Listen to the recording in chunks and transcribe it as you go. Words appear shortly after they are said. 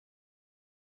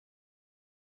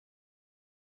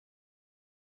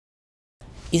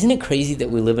Isn't it crazy that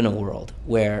we live in a world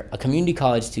where a community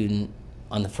college student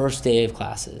on the first day of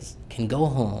classes can go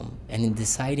home and in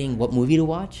deciding what movie to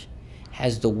watch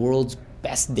has the world's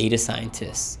best data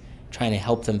scientists trying to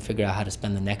help them figure out how to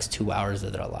spend the next 2 hours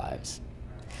of their lives?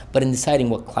 But in deciding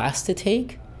what class to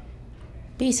take,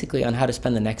 basically on how to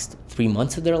spend the next 3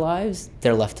 months of their lives,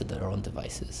 they're left to their own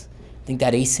devices. I think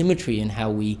that asymmetry in how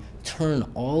we turn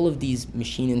all of these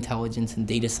machine intelligence and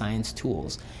data science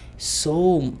tools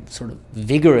so sort of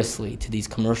vigorously to these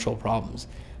commercial problems,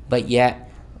 but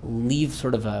yet leave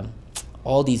sort of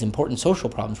all these important social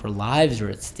problems where lives are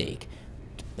at stake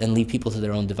and leave people to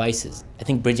their own devices. I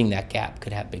think bridging that gap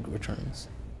could have big returns.